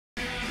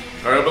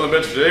Alright, up on the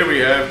bench today we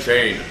have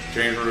chain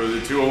for the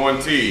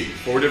 201T.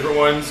 4 different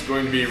ones,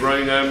 going to be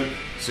running them,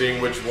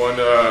 seeing which one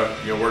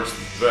works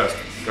the best,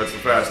 cuts the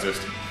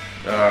fastest.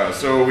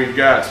 So we've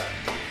got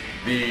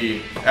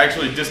the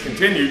actually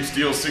discontinued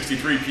Stihl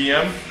 63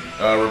 PM,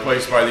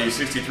 replaced by the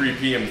 63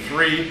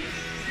 PM3,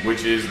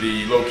 which is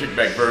the low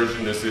kickback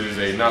version. This is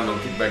a non-low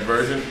kickback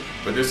version,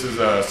 but this is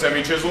a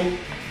semi-chisel.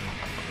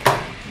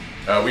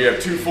 We have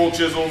 2 full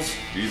chisels,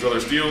 these other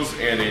Stihls,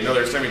 and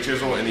another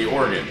semi-chisel in the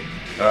Oregon.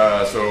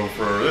 So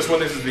for this one,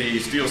 this is the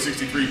Stihl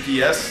 63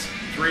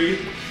 PS3.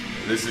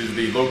 This is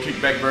the low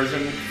kickback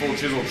version, full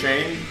chisel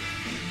chain.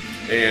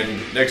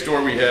 And next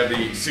door we have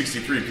the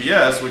 63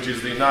 PS, which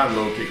is the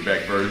non-low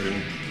kickback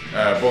version.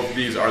 Both of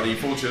these are the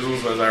full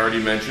chisels, as I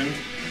already mentioned.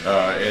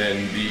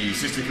 And the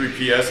 63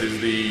 PS is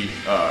the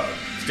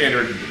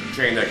standard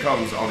chain that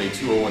comes on the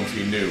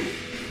 201T new.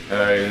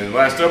 And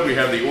last up we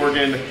have the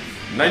Oregon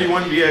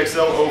 91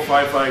 VXL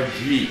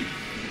 055G,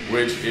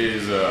 which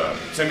is a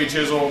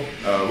semi-chisel,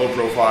 low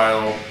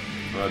profile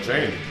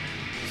chain.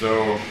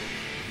 So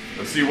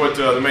let's see what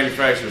the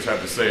manufacturers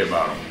have to say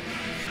about them.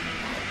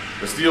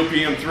 The Stihl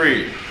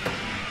PM3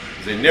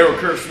 is a narrow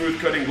curve, smooth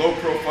cutting, low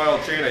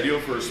profile chain ideal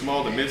for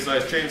small to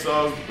mid-sized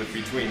chainsaws with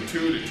between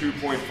 2 to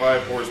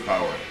 2.5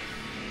 horsepower.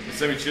 The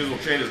semi-chisel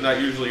chain is not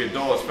usually a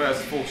dull as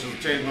fast as full chisel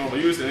chains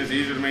normally used, and is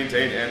easier to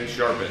maintain and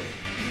sharpen.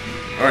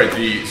 Alright,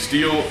 the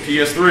Stihl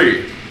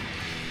PS3.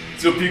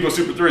 Stihl Pico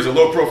Super 3 is a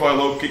low-profile,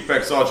 low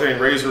kickback saw chain,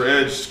 razor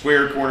edge,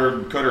 square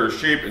cornered cutter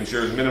shape,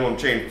 ensures minimum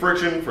chain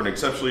friction for an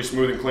exceptionally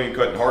smooth and clean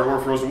cut in hard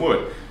or frozen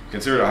wood.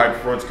 Considered a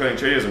high-performance cutting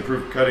chain, has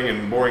improved cutting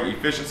and boring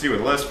efficiency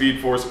with less feed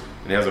force,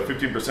 and has a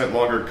 15%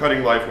 longer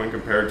cutting life when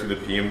compared to the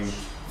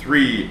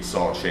PM3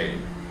 saw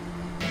chain.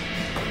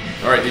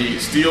 Alright, the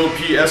Stihl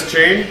PS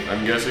chain,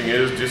 I'm guessing,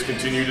 is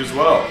discontinued as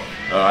well.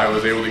 I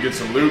was able to get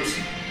some loops,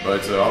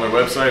 but on their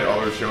website,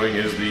 all they're showing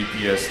is the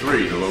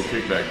PS3, the low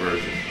kickback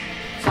version.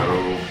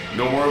 So,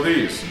 no more of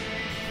these.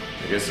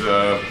 I guess you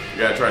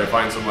gotta try to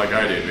find some like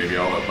I did. Maybe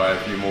I'll buy a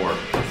few more.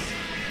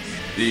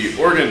 The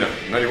Oregon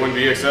 91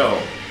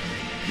 VXL.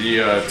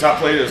 The top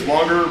plate is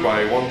longer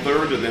by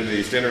 1/3 than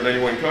the standard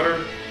 91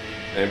 cutter.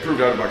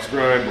 Improved out-of-box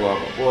grind, blah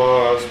blah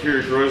blah.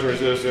 Superior corrosion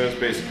resistance,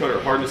 basic cutter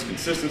hardness,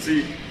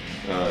 consistency.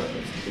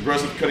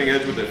 Aggressive cutting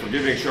edge with a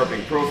forgiving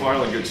sharpening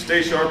profile and good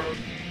stay sharp.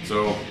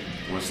 So,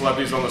 I'm gonna slap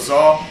these on the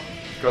saw,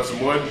 cut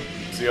some wood,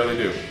 see how they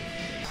do.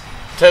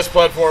 Test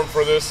platform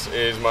for this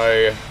is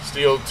my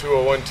Stihl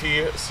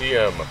 201T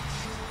CM.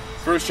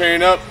 First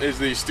chain up is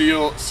the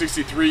Stihl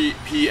 63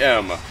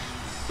 PM,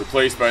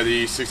 replaced by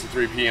the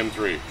 63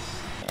 PM3.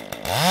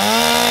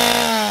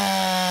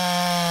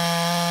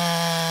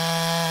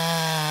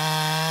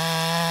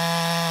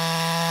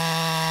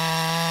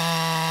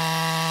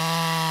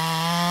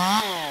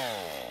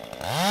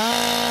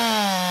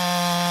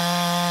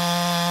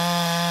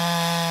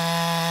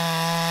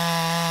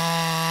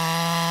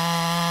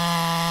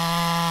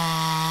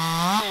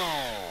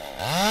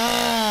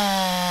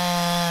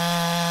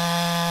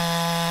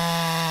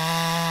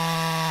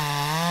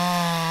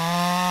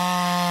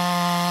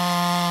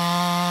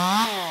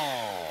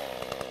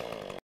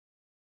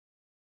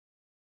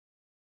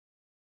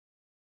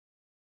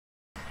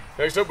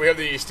 Next up we have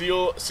the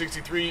Stihl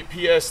 63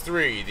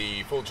 PS3,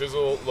 the full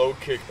chisel low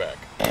kickback.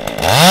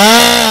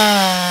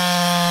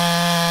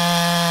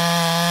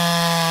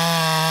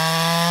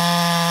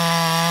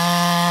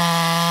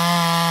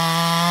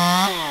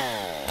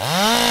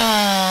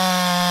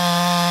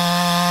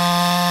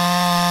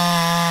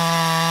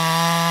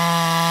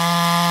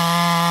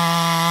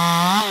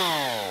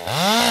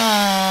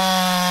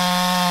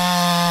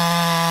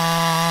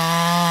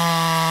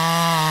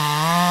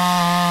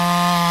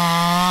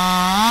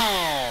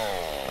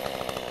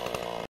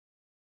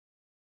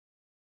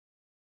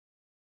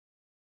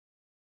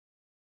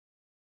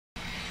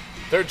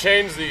 Third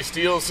chain's the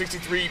Stihl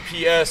 63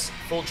 PS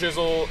full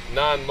chisel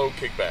non-low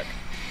kickback.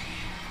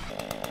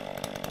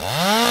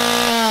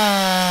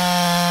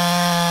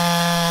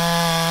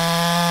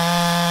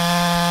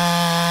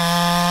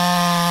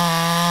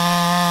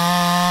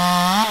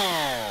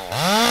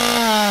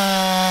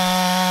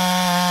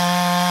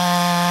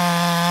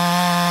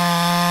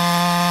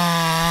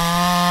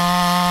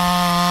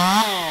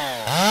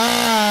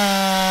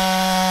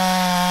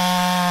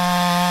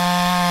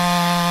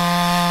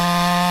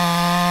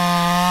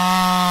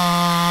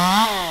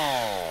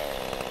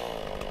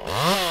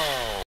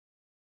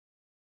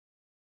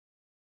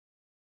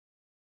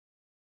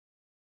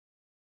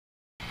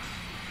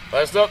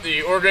 Last up,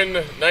 the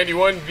Oregon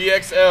 91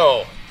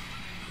 VXL,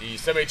 the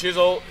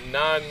semi-chisel,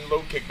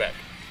 non-low kickback.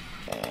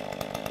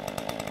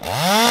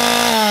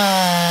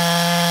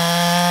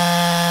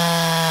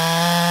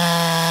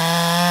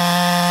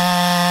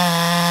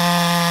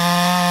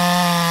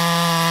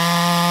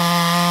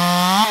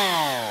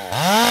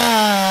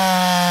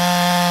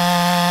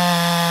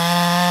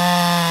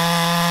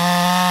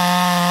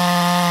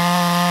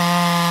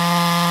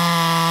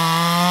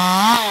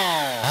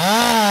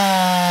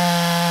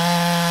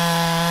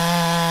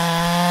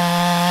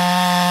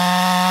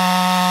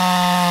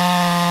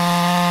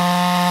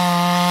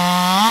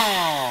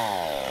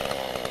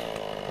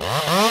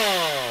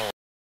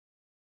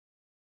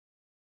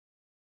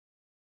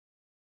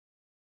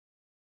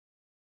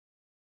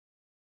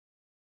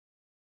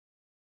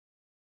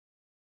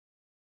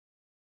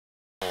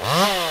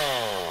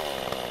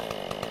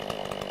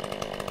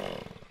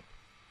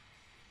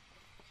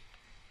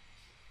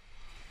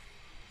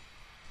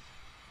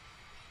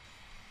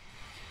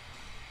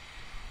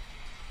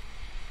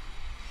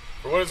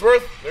 For what it's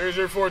worth, there's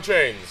your 4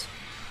 chains.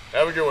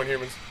 Have a good one,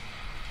 humans.